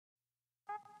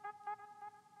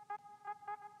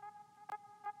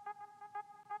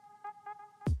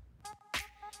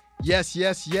Yes,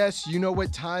 yes, yes, you know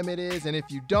what time it is, and if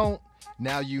you don't,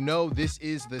 now you know this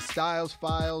is the Styles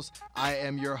Files. I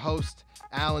am your host,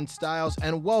 Alan Styles,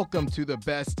 and welcome to the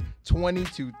best 20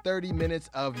 to 30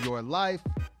 minutes of your life.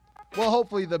 Well,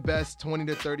 hopefully the best 20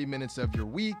 to 30 minutes of your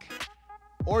week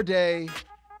or day.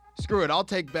 Screw it, I'll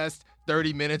take best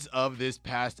 30 minutes of this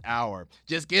past hour.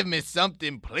 Just give me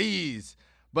something, please.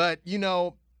 But,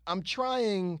 I'm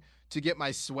trying to get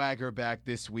my swagger back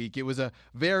this week. It was a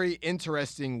very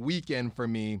interesting weekend for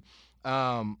me.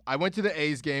 I went to the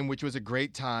A's game, which was a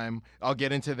great time. I'll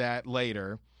get into that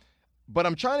later. But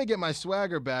I'm trying to get my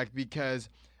swagger back because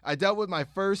I dealt with my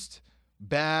first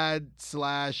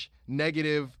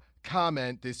bad/negative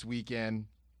comment this weekend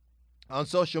on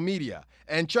social media.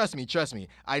 And trust me,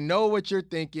 I know what you're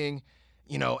thinking.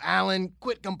 Alan,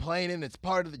 quit complaining. It's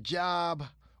part of the job.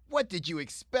 What did you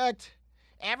expect?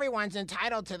 Everyone's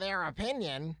entitled to their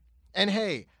opinion. And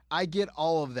hey, I get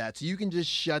all of that, so you can just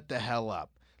shut the hell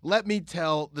up. Let me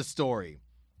tell the story.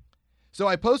 So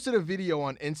I posted a video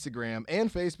on Instagram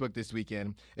and Facebook this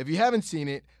weekend. If you haven't seen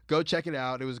it, go check it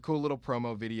out. It was a cool little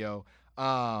promo video.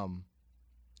 And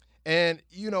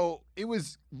it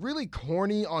was really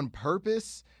corny on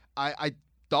purpose. I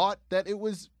thought that it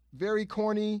was very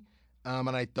corny, and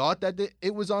I thought that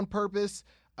it was on purpose.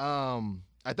 I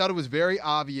thought it was very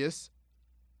obvious.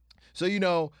 So,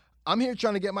 I'm here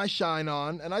trying to get my shine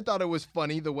on, and I thought it was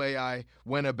funny the way I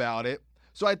went about it.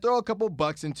 So I throw a couple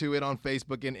bucks into it on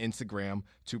Facebook and Instagram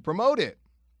to promote it.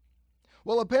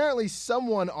 Well, apparently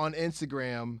someone on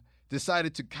Instagram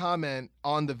decided to comment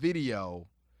on the video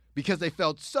because they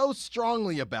felt so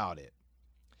strongly about it.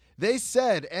 They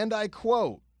said, and I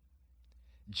quote,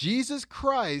 "Jesus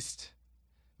Christ,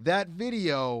 that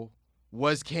video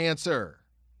was cancer,"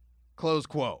 close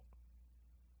quote.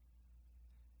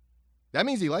 That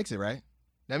means he likes it, right?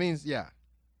 That means, yeah.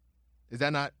 Is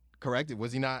that not correct?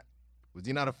 Was he not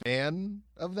a fan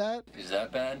of that? Is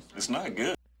that bad? It's not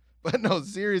good. But no,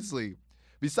 seriously.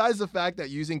 Besides the fact that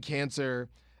using cancer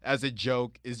as a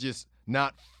joke is just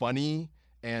not funny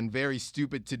and very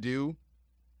stupid to do,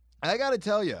 I gotta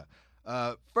tell you,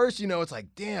 first, it's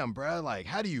like, damn, bruh, like,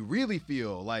 how do you really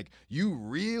feel? Like, you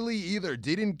really either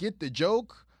didn't get the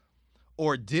joke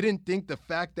or didn't think the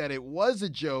fact that it was a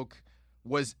joke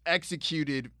was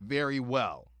executed very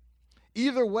well.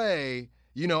 Either way,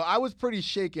 I was pretty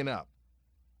shaken up.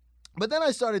 But then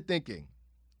I started thinking,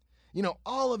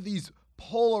 all of these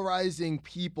polarizing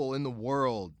people in the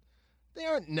world, they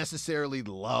aren't necessarily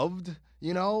loved.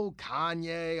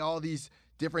 Kanye, all these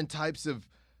different types of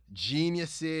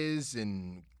geniuses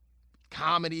in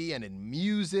comedy and in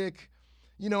music,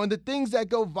 and the things that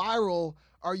go viral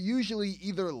are usually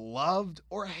either loved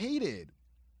or hated.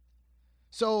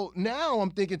 So now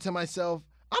I'm thinking to myself,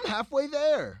 I'm halfway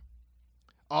there.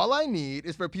 All I need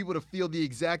is for people to feel the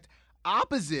exact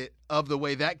opposite of the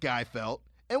way that guy felt,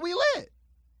 and we lit.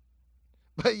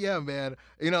 But yeah, man,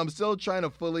 I'm still trying to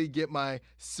fully get my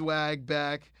swag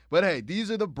back. But hey,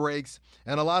 these are the breaks,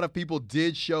 and a lot of people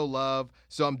did show love,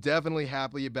 so I'm definitely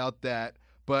happy about that.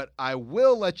 But I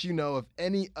will let you know if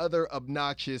any other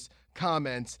obnoxious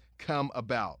comments come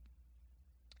about.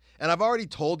 And I've already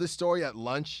told this story at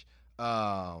lunch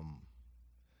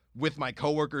with my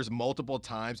coworkers multiple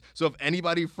times. So if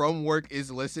anybody from work is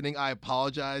listening, I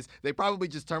apologize. They probably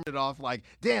just turned it off like,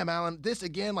 damn, Alan, this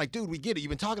again? Like, dude, we get it. You've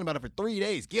been talking about it for 3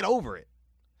 days. Get over it.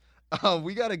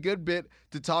 We got a good bit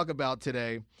to talk about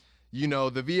today. The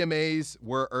VMAs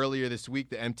were earlier this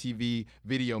week, the MTV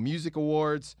Video Music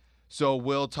Awards. So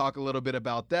we'll talk a little bit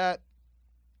about that.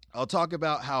 I'll talk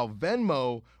about how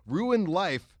Venmo ruined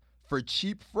life for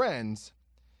cheap friends,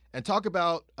 and talk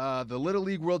about the Little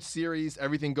League World Series,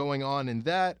 everything going on in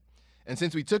that. And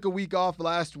since we took a week off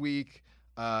last week,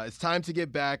 it's time to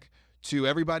get back to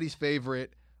everybody's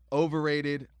favorite,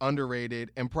 overrated,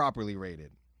 underrated, and properly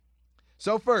rated.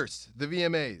 So first, the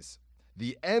VMAs,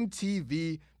 the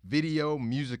MTV Video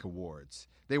Music Awards.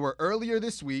 They were earlier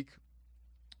this week,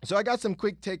 so I got some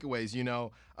quick takeaways,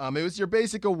 It was your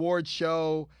basic award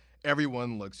show.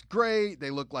 Everyone looks great.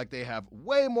 They look like they have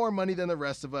way more money than the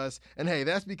rest of us. And hey,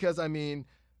 that's because,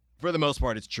 for the most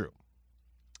part, it's true.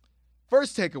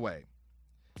 First takeaway.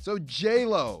 So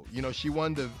J-Lo, she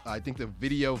won the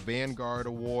Video Vanguard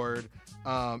Award.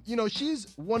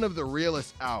 She's one of the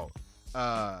realest out.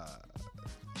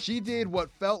 She did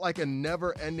what felt like a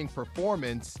never-ending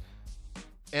performance.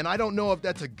 And I don't know if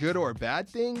that's a good or a bad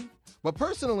thing, but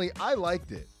personally, I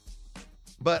liked it.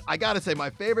 But I gotta say, my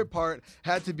favorite part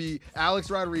had to be Alex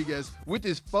Rodriguez with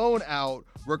his phone out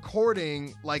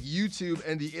recording like YouTube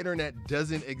and the internet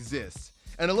doesn't exist.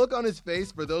 And the look on his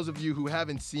face, for those of you who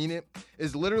haven't seen it,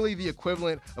 is literally the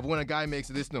equivalent of when a guy makes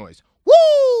this noise.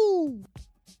 Woo! woo.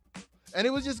 And it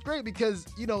was just great because,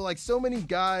 like so many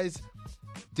guys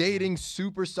dating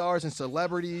superstars and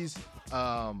celebrities,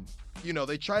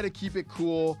 they try to keep it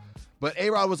cool. But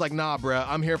A-Rod was like, nah, bruh,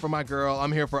 I'm here for my girl.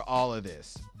 I'm here for all of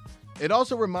this. It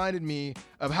also reminded me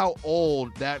of how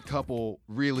old that couple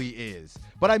really is.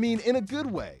 But I mean, in a good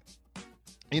way.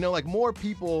 Like more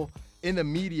people in the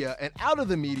media and out of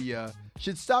the media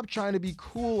should stop trying to be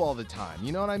cool all the time.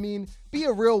 You know what I mean? Be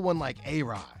a real one like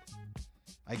A-Rod.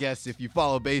 I guess if you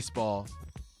follow baseball,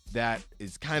 that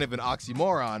is kind of an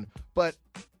oxymoron. But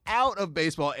out of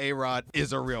baseball, A-Rod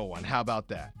is a real one. How about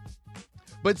that?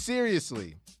 But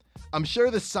seriously, I'm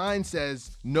sure the sign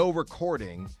says no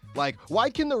recording. Like, why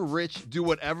can the rich do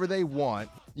whatever they want?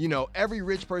 Every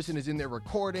rich person is in there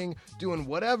recording, doing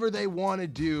whatever they want to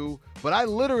do. But I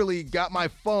literally got my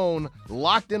phone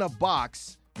locked in a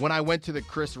box when I went to the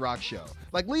Chris Rock show.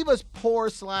 Like, leave us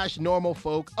poor/normal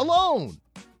folk alone.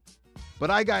 But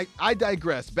I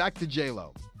digress. Back to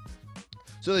J-Lo.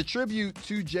 So the tribute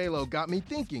to J-Lo got me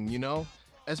thinking,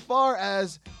 as far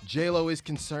as J-Lo is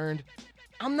concerned,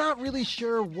 I'm not really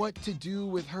sure what to do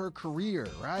with her career,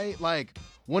 right? Like,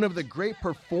 one of the great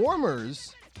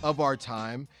performers of our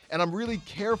time, and I'm really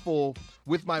careful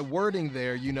with my wording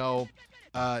there,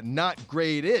 not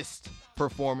greatest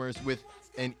performers with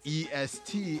an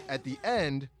EST at the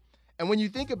end. And when you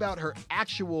think about her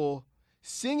actual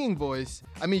singing voice,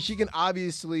 I mean, she can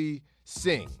obviously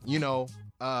sing,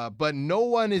 but no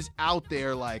one is out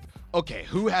there like, okay,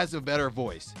 who has a better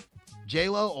voice,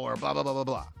 J-Lo or blah, blah, blah, blah,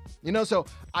 blah. So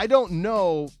I don't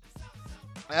know.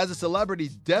 As a celebrity,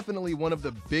 definitely one of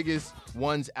the biggest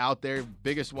ones out there,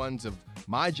 biggest ones of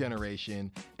my generation,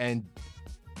 and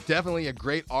definitely a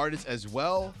great artist as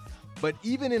well. But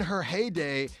even in her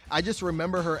heyday, I just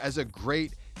remember her as a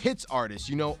great hits artist,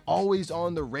 always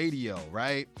on the radio,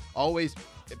 right?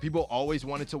 People always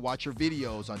wanted to watch her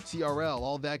videos on TRL,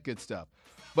 all that good stuff.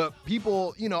 But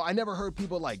people, I never heard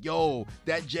people like, yo,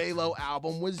 that J-Lo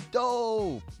album was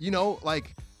dope,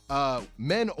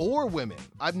 men or women.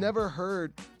 I've never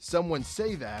heard someone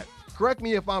say that. Correct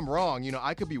me if I'm wrong.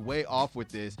 I could be way off with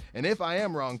this. And if I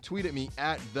am wrong, tweet at me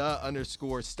at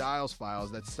 _Styles Files.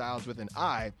 That's Styles with an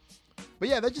I. But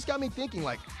yeah, that just got me thinking,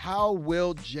 like, how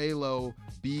will J-Lo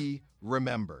be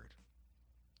remembered?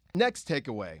 Next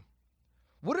takeaway.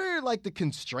 What are like the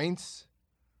constraints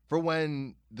for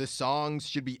when the songs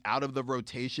should be out of the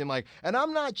rotation? And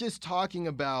I'm not just talking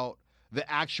about the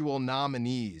actual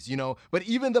nominees, but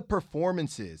even the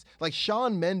performances. Like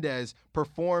Shawn Mendes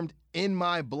performed In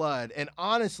My Blood, and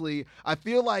honestly, I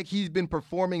feel like he's been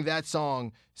performing that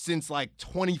song since like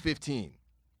 2015.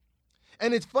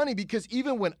 And it's funny because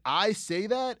even when I say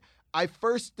that, I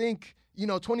first think,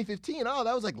 2015, oh,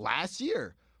 that was like last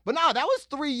year. But no, that was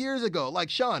 3 years ago. Like,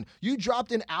 Shawn, you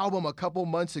dropped an album a couple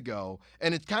months ago,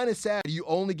 and it's kind of sad you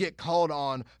only get called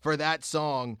on for that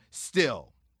song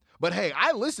still. But hey,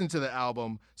 I listened to the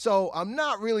album, so I'm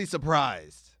not really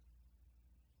surprised.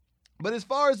 But as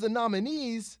far as the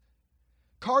nominees,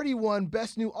 Cardi won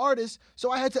Best New Artist,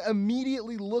 so I had to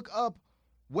immediately look up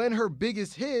when her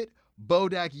biggest hit,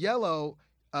 Bodak Yellow,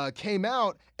 came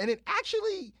out, and it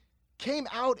actually came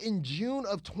out in June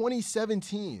of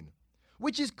 2017,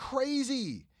 which is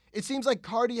crazy. It seems like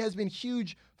Cardi has been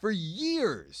huge for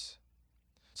years.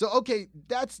 So, okay,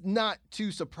 that's not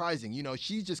too surprising.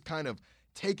 She's just kind of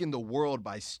taken the world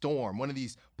by storm, one of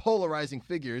these polarizing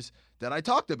figures that I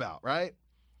talked about, right?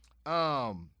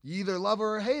 You either love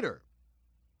her or hate her.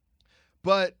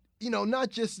 But, not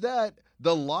just that,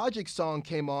 the Logic song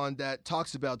came on that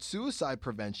talks about suicide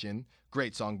prevention.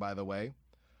 Great song, by the way.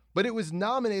 But it was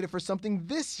nominated for something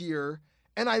this year,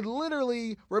 and I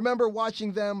literally remember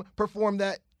watching them perform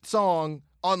that song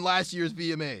on last year's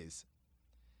VMAs.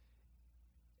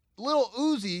 Lil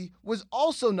Uzi was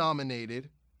also nominated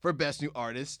for Best New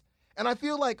Artist, and I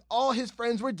feel like all his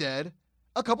friends were dead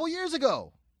a couple years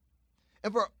ago.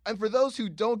 And for those who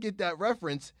don't get that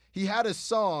reference, he had a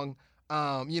song,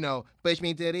 push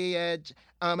me to the edge,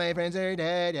 all my friends are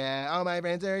dead, yeah, all my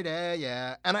friends are dead,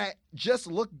 yeah. And I just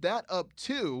looked that up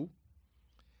too,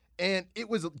 and it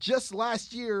was just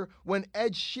last year when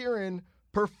Ed Sheeran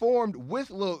performed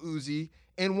with Lil Uzi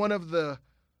in one of the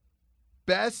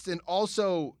best and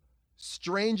also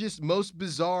strangest, most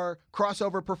bizarre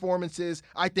crossover performances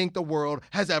I think the world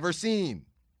has ever seen.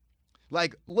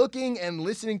 Like, looking and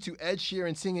listening to Ed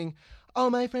Sheeran singing, all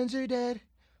my friends are dead,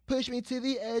 push me to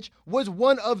the edge, was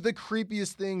one of the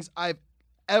creepiest things I've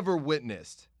ever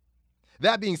witnessed.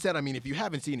 That being said, I mean, if you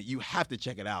haven't seen it, you have to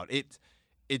check it out.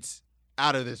 It's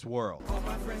out of this world.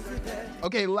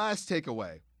 Okay, last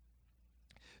takeaway.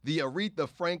 The Aretha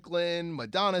Franklin,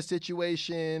 Madonna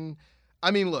situation.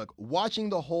 I mean, look, watching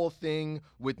the whole thing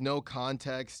with no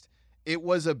context, it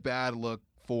was a bad look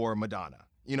for Madonna,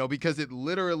 because it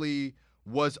literally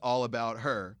was all about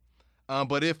her.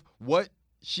 But if what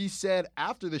she said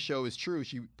after the show is true,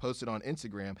 she posted on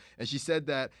Instagram, and she said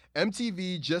that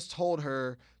MTV just told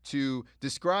her to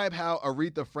describe how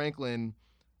Aretha Franklin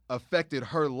affected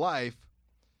her life.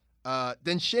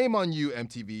 Then shame on you,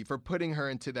 MTV, for putting her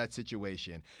into that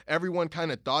situation. Everyone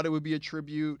kind of thought it would be a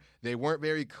tribute. They weren't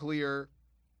very clear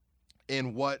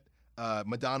in what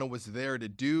Madonna was there to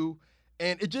do.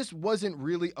 And it just wasn't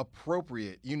really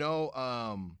appropriate.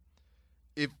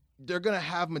 If they're going to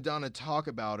have Madonna talk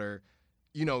about her,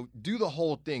 do the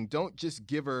whole thing. Don't just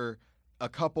give her a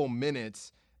couple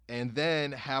minutes and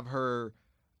then have her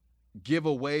give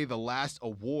away the last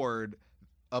award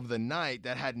of the night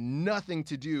that had nothing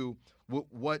to do with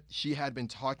what she had been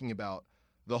talking about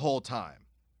the whole time.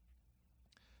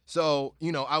 So,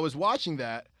 I was watching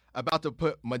that, about to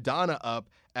put Madonna up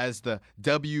as the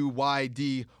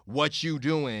WYD What You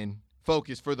Doing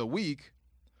focus for the week.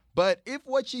 But if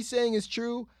what she's saying is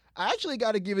true, I actually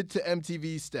got to give it to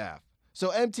MTV staff. So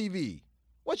MTV,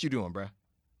 what you doing, bruh?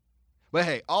 But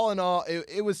hey, all in all,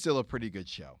 it was still a pretty good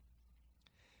show.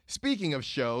 Speaking of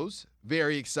shows,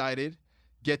 very excited.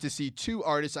 Get to see two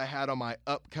artists I had on my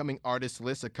upcoming artist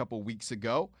list a couple weeks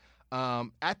ago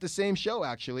at the same show,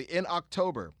 actually, in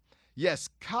October. Yes,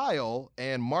 Kyle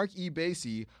and Mark E.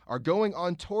 Basie are going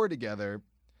on tour together,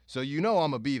 so I'm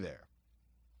going to be there.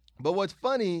 But what's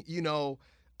funny,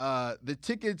 the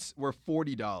tickets were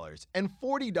 $40, and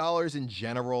 $40 in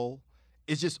general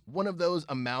is just one of those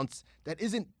amounts that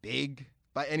isn't big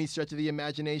by any stretch of the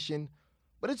imagination,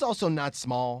 but it's also not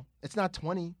small. It's not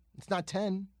 20. It's not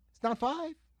 10. It's not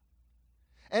 5.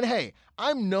 And hey,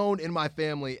 I'm known in my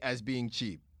family as being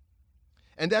cheap.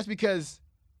 And that's because,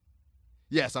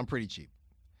 yes, I'm pretty cheap.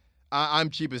 I'm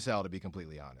cheap as hell, to be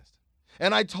completely honest.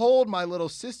 And I told my little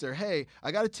sister, hey,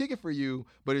 I got a ticket for you,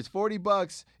 but it's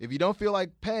 $40. If you don't feel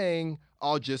like paying,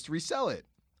 I'll just resell it.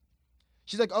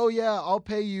 She's like, oh yeah, I'll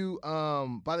pay you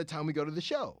by the time we go to the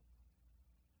show.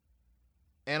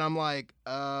 And I'm like,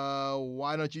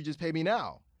 why don't you just pay me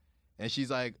now? And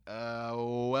she's like,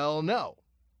 well, no.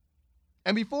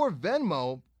 And before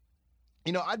Venmo,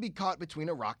 I'd be caught between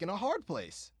a rock and a hard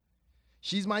place.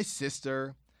 She's my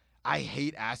sister. I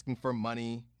hate asking for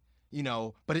money,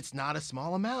 but it's not a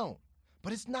small amount.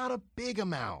 But it's not a big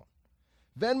amount.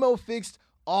 Venmo fixed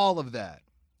all of that.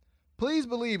 Please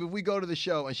believe if we go to the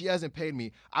show and she hasn't paid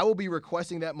me, I will be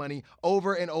requesting that money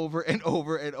over and over and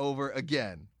over and over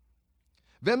again.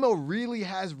 Venmo really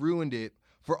has ruined it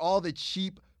for all the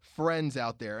cheap friends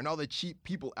out there and all the cheap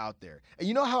people out there. And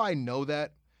you know how I know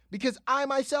that? Because I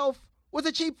myself was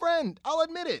a cheap friend. I'll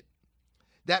admit it.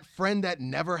 That friend that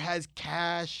never has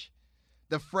cash,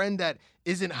 the friend that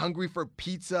isn't hungry for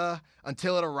pizza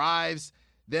until it arrives,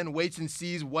 then waits and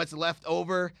sees what's left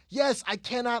over. Yes, I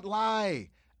cannot lie.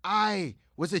 I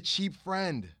was a cheap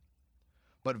friend.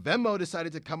 But Venmo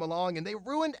decided to come along and they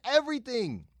ruined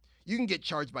everything. You can get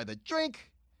charged by the drink,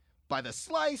 by the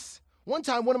slice. One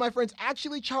time, one of my friends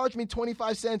actually charged me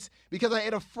 25 cents because I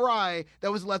ate a fry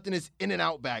that was left in his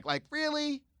In-N-Out bag. Like,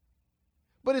 really?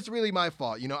 But it's really my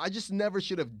fault. I just never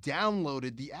should have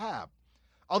downloaded the app.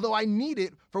 Although I need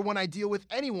it for when I deal with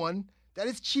anyone that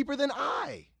is cheaper than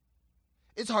I.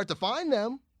 It's hard to find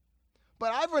them.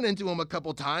 But I've run into them a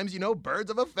couple times, birds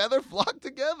of a feather flock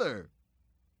together.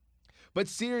 But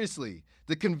seriously,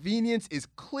 the convenience is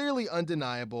clearly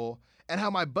undeniable, and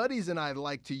how my buddies and I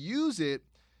like to use it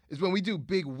is when we do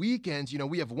big weekends,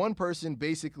 we have one person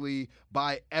basically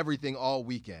buy everything all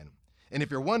weekend. And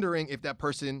if you're wondering if that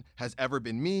person has ever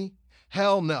been me,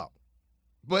 hell no.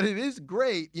 But it is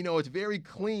great, it's very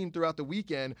clean throughout the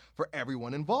weekend for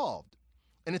everyone involved.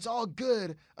 And it's all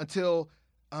good until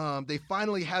they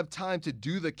finally have time to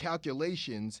do the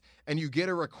calculations and you get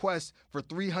a request for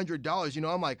 $300.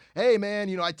 I'm like, hey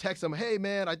man, I text them, hey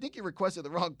man, I think you requested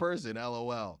the wrong person,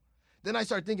 LOL. Then I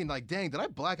start thinking like, dang, did I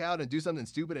black out and do something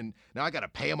stupid and now I gotta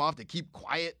pay them off to keep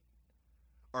quiet?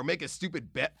 Or make a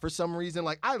stupid bet for some reason?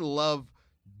 Like, I love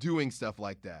doing stuff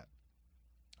like that.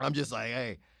 I'm just like,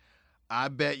 hey, I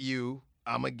bet you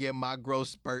I'm gonna get my growth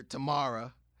spurt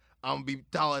tomorrow. I'm gonna be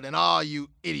taller than all you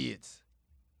idiots.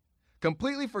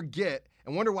 Completely forget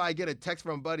and wonder why I get a text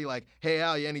from a buddy like, hey,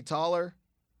 Al, you any taller?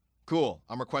 Cool,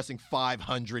 I'm requesting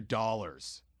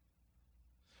 $500.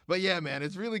 But yeah, man,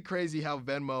 it's really crazy how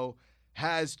Venmo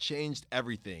has changed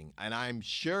everything. And I'm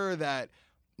sure that,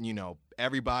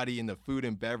 everybody in the food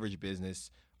and beverage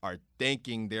business are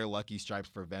thanking their lucky stripes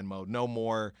for Venmo. No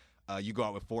more, you go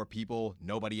out with 4 people,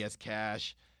 nobody has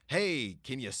cash. Hey,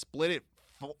 can you split it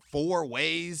 4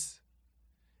 ways?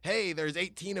 hey, there's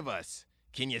 18 of us.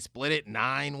 Can you split it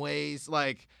 9 ways?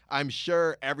 Like, I'm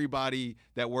sure everybody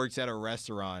that works at a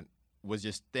restaurant was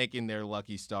just thanking their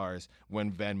lucky stars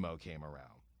when Venmo came around.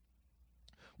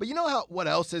 But you know what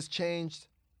else has changed?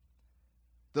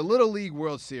 The Little League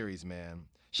World Series, man.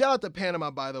 Shout out to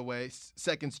Panama, by the way.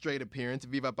 Second straight appearance.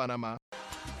 Viva Panama.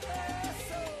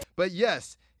 But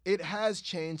yes, it has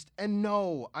changed. And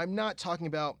no, I'm not talking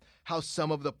about how some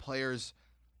of the players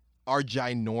are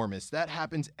ginormous. That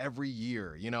happens every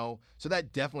year, you know? So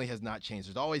that definitely has not changed.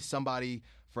 There's always somebody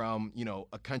from,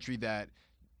 a country that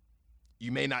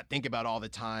you may not think about all the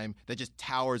time that just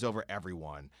towers over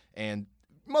everyone. And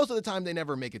most of the time they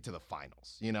never make it to the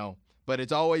finals, But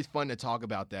it's always fun to talk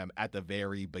about them at the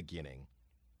very beginning.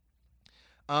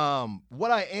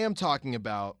 What I am talking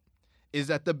about is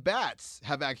that the bats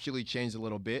have actually changed a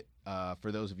little bit,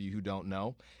 for those of you who don't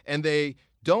know. And they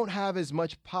don't have as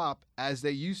much pop as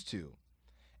they used to.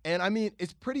 And I mean,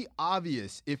 it's pretty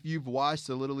obvious if you've watched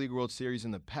the Little League World Series in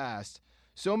the past.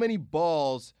 So many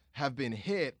balls have been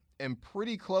hit and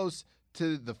pretty close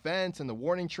to the fence and the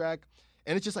warning track.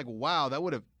 And it's just like, wow, that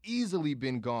would have easily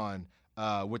been gone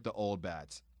with the old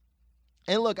bats.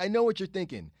 And look, I know what you're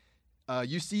thinking.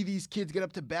 You see these kids get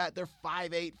up to bat. They're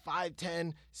 5'8",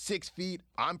 5'10", 6 feet.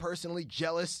 I'm personally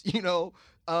jealous,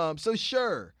 So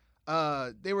sure,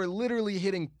 they were literally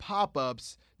hitting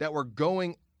pop-ups that were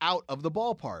going out of the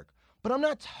ballpark. But I'm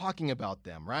not talking about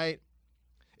them, right?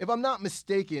 If I'm not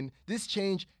mistaken, this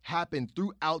change happened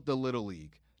throughout the Little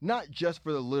League, not just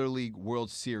for the Little League World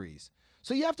Series.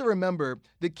 So you have to remember,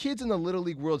 the kids in the Little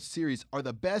League World Series are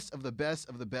the best of the best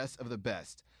of the best of the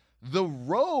best. The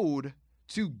road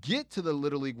to get to the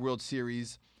Little League World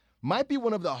Series might be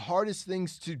one of the hardest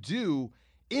things to do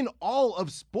in all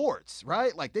of sports,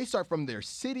 right? Like, they start from their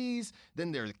cities,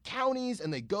 then their counties,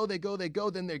 and they go,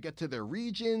 then they get to their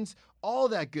regions, all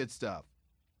that good stuff.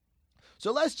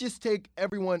 So let's just take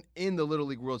everyone in the Little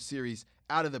League World Series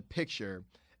out of the picture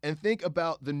and think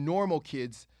about the normal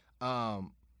kids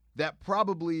that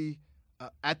probably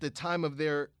in the time of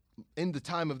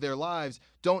their lives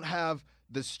don't have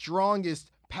the strongest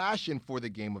passion for the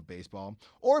game of baseball,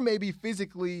 or maybe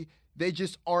physically they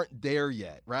just aren't there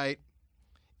yet, right?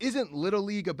 Isn't Little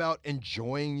League about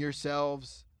enjoying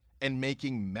yourselves and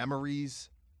making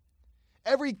memories?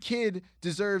 Every kid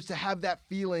deserves to have that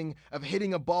feeling of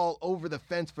hitting a ball over the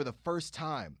fence for the first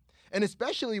time. And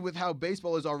especially with how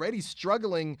baseball is already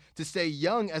struggling to stay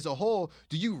young as a whole,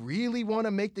 do you really want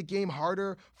to make the game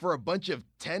harder for a bunch of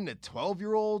 10 to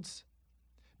 12-year-olds?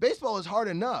 Baseball is hard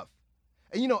enough.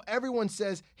 And everyone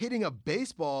says hitting a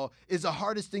baseball is the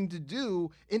hardest thing to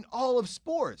do in all of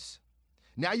sports.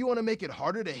 Now you want to make it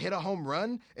harder to hit a home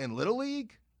run in Little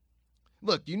League?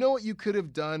 Look, you know what you could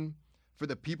have done for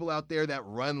the people out there that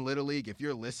run Little League? If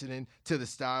you're listening to the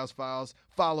Styles Files,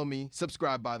 follow me,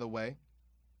 subscribe, by the way.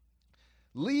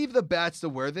 Leave the bats the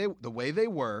way they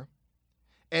were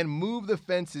and move the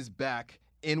fences back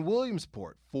in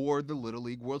Williamsport for the Little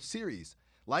League World Series.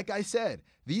 Like I said,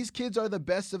 these kids are the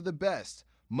best of the best.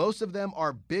 Most of them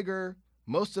are bigger.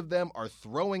 Most of them are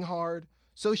throwing hard.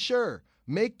 So sure,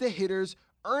 make the hitters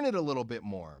earn it a little bit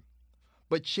more.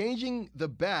 But changing the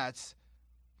bats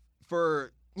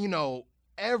for,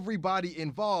 everybody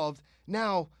involved,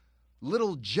 now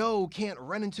little Joe can't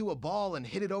run into a ball and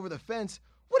hit it over the fence.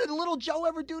 What did little Joe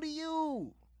ever do to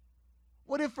you?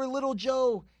 What if for little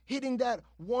Joe, hitting that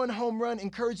one home run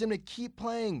encouraged him to keep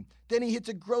playing? Then he hits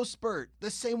a growth spurt, the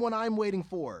same one I'm waiting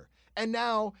for. And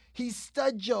now he's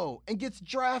Stud Joe and gets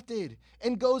drafted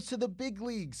and goes to the big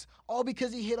leagues, all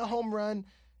because he hit a home run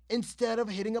instead of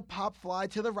hitting a pop fly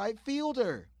to the right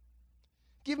fielder.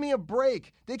 Give me a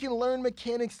break. They can learn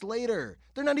mechanics later.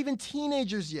 They're not even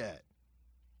teenagers yet.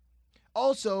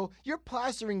 Also, you're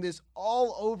plastering this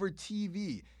all over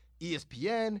TV,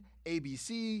 ESPN,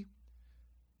 ABC.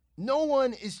 No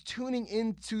one is tuning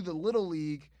into the Little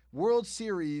League World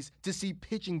Series to see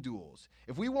pitching duels.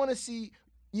 If we want to see,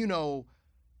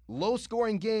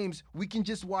 low-scoring games, we can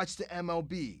just watch the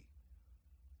MLB.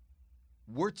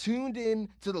 We're tuned in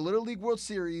to the Little League World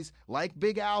Series, like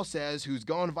Big Al says, who's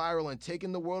gone viral and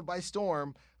taken the world by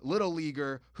storm, Little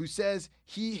Leaguer, who says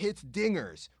he hits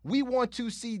dingers. We want to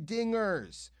see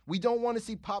dingers. We don't want to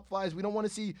see pop flies. We don't want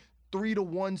to see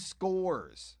 3-1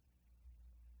 scores.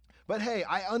 But hey,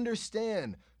 I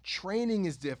understand training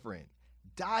is different.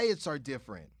 Diets are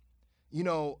different.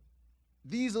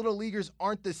 These Little Leaguers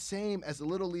aren't the same as the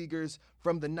Little Leaguers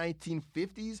from the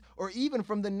 1950s or even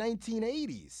from the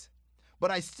 1980s. But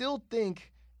I still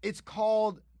think it's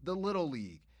called the Little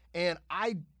League. And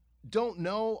I don't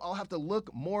know, I'll have to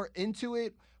look more into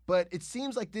it, but it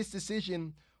seems like this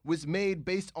decision was made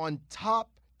based on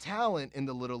top talent in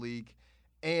the Little League.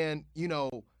 And,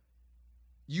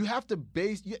 you have to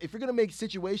if you're going to make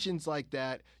situations like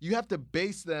that, you have to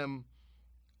base them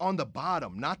on the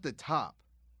bottom, not the top.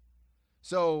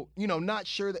 So, not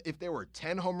sure that if there were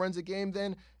 10 home runs a game,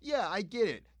 then yeah, I get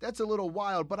it. That's a little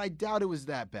wild, but I doubt it was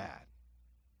that bad.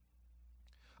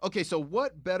 Okay, so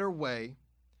what better way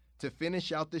to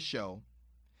finish out the show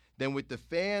than with the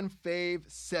fan fave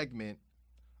segment,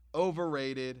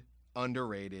 overrated,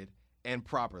 underrated, and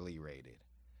properly rated.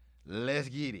 Let's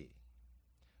get it.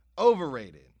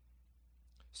 Overrated.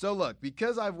 So look,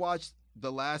 because I've watched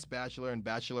The Last Bachelor and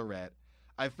Bachelorette,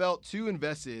 I felt too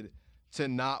invested to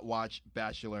not watch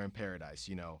Bachelor in Paradise.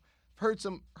 Heard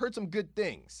some good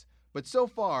things, but so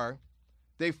far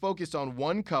they focused on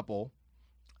one couple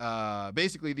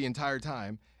basically the entire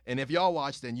time. And if y'all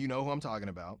watched, then you know who I'm talking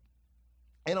about.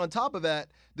 And on top of that,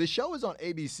 the show is on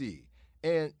ABC.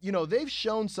 And, they've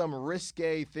shown some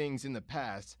risque things in the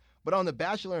past, but on The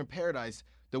Bachelor in Paradise,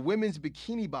 the women's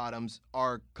bikini bottoms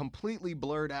are completely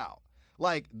blurred out,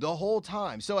 like the whole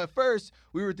time. So at first,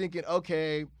 we were thinking,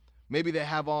 okay, maybe they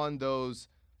have on those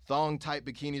thong-type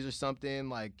bikinis or something.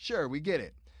 Like, sure, we get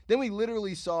it. Then we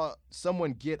literally saw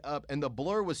someone get up, and the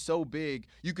blur was so big,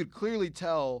 you could clearly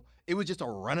tell it was just a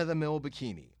run-of-the-mill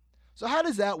bikini. So how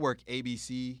does that work,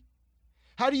 ABC?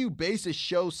 How do you base a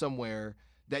show somewhere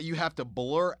that you have to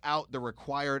blur out the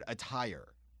required attire?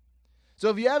 So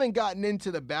if you haven't gotten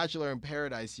into The Bachelor in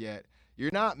Paradise yet,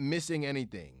 you're not missing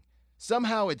anything.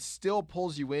 Somehow it still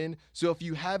pulls you in, so if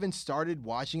you haven't started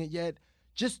watching it yet,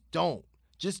 just don't.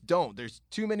 Just don't. There's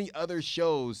too many other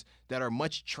shows that are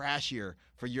much trashier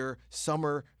for your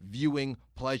summer viewing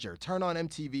pleasure. Turn on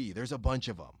MTV. There's a bunch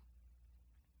of them.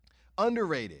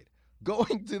 Underrated.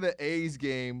 Going to the A's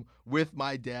game with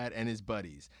my dad and his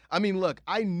buddies. I mean, look,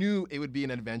 I knew it would be an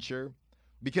adventure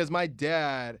because my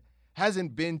dad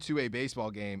hasn't been to a baseball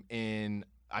game in,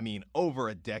 over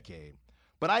a decade.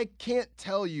 But I can't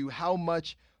tell you how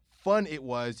much fun it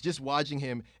was just watching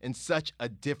him in such a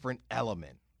different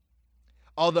element.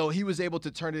 Although he was able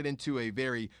to turn it into a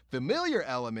very familiar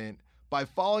element by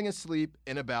falling asleep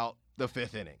in about the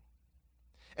 5th inning.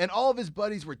 And all of his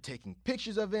buddies were taking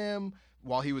pictures of him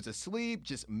while he was asleep,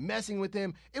 just messing with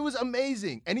him. It was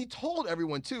amazing. And he told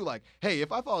everyone too, like, hey,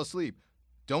 if I fall asleep,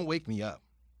 don't wake me up.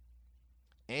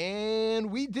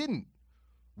 And we didn't.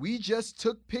 We just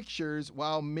took pictures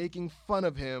while making fun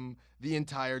of him the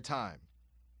entire time.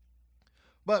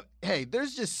 But hey,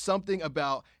 there's just something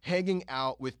about hanging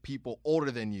out with people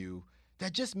older than you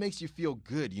that just makes you feel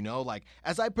good, Like,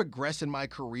 as I progress in my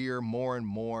career more and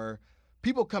more,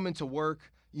 people come into work,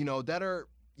 that are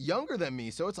younger than me.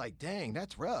 So it's like, dang,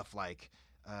 that's rough. Like,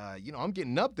 I'm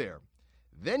getting up there.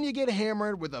 Then you get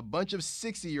hammered with a bunch of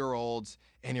 60-year-olds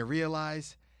and you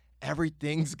realize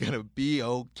everything's gonna be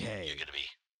okay. You're gonna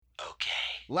be okay.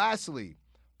 Lastly,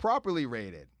 properly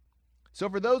rated. So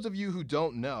for those of you who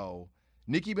don't know,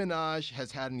 Nicki Minaj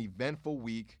has had an eventful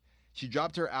week. She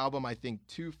dropped her album, I think,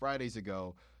 2 Fridays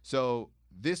ago. So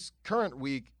this current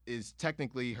week is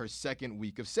technically her second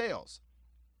week of sales.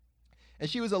 And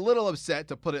she was a little upset,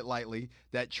 to put it lightly,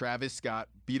 that Travis Scott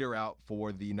beat her out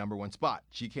for the #1 spot.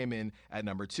 She came in at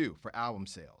 #2 for album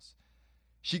sales.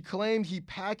 She claimed he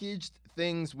packaged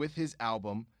things with his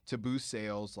album to boost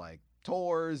sales, like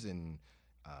tours and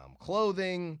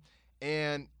clothing.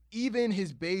 And even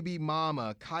his baby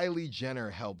mama, Kylie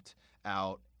Jenner, helped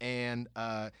out. And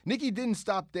Nicki didn't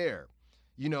stop there.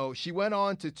 She went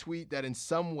on to tweet that in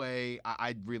some way,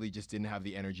 I really just didn't have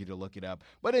the energy to look it up.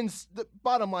 But the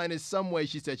bottom line is, some way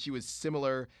she said she was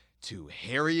similar to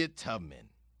Harriet Tubman.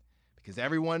 Because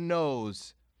everyone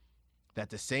knows that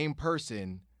the same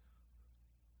person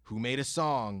who made a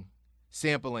song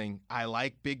sampling I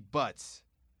Like Big Butts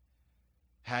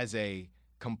has a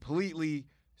completely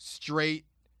straight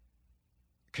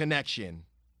connection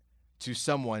to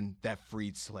someone that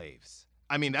freed slaves.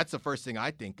 That's the first thing I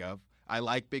think of. I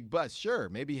like big butts. Sure,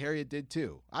 maybe Harriet did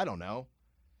too. I don't know.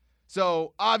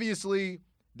 So obviously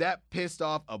that pissed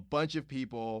off a bunch of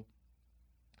people.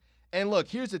 And look,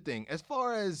 here's the thing. As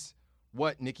far as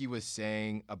what Nicki was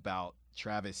saying about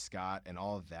Travis Scott and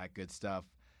all of that good stuff,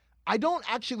 I don't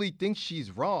actually think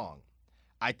she's wrong.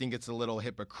 I think it's a little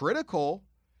hypocritical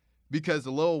because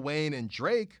Lil Wayne and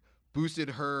Drake boosted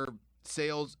her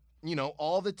sales,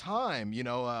 all the time,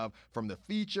 from the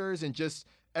features and just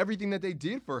everything that they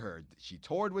did for her. She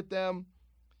toured with them.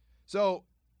 So,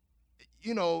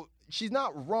 she's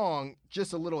not wrong,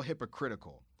 just a little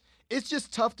hypocritical. It's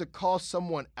just tough to call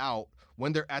someone out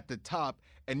when they're at the top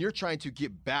and you're trying to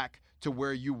get back to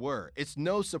where you were. It's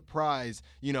no surprise,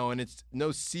 and it's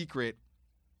no secret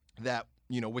that,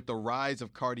 with the rise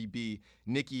of Cardi B,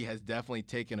 Nicki has definitely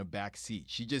taken a back seat.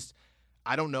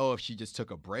 I don't know if she just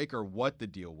took a break or what the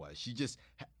deal was. She just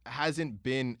hasn't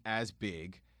been as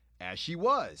big as she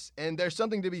was. And there's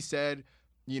something to be said,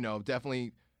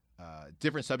 definitely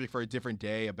different subject for a different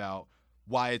day, about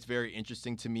why it's very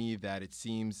interesting to me that it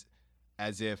seems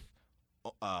as if,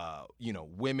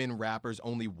 women rappers,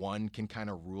 only one can kind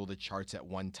of rule the charts at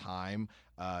one time.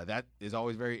 That is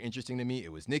always very interesting to me.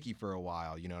 It was Nicki for a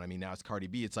while, you know what I mean? Now it's Cardi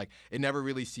B. It's like, it never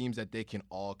really seems that they can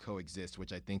all coexist,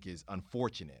 which I think is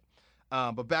unfortunate.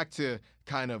 But back to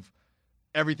kind of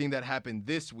everything that happened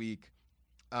this week.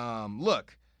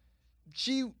 Look,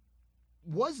 she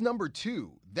was number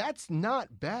 2. That's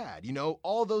not bad.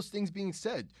 All those things being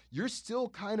said, you're still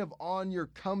kind of on your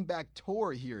comeback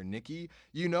tour here, Nicki.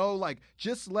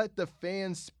 Just let the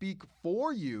fans speak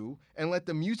for you and let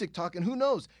the music talk. And who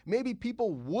knows, maybe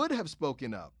people would have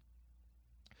spoken up.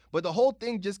 But the whole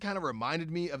thing just kind of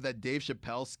reminded me of that Dave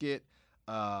Chappelle skit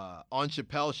on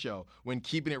Chappelle's show when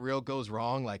Keeping It Real goes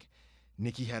wrong. Like,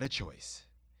 Nicki had a choice: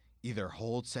 either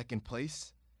hold second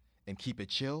place and keep it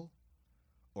chill,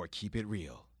 or keep it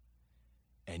real.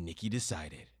 And Nicki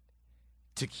decided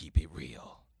to keep it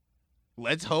real.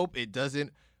 Let's hope it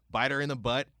doesn't bite her in the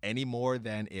butt any more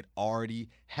than it already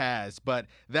has. But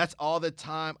that's all the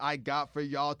time I got for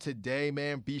y'all today,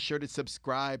 man. Be sure to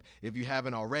subscribe if you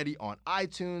haven't already on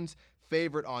iTunes,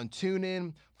 favorite on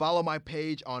TuneIn, follow my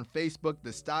page on Facebook,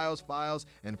 The Styles Files,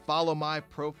 and follow my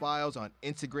profiles on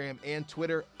Instagram and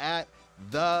Twitter at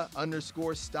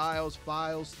 _Styles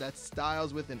Files. That's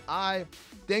Styles with an I.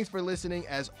 Thanks for listening.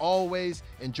 As always,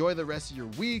 enjoy the rest of your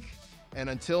week. And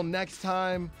until next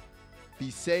time, be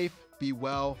safe, be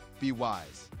well, be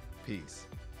wise. Peace.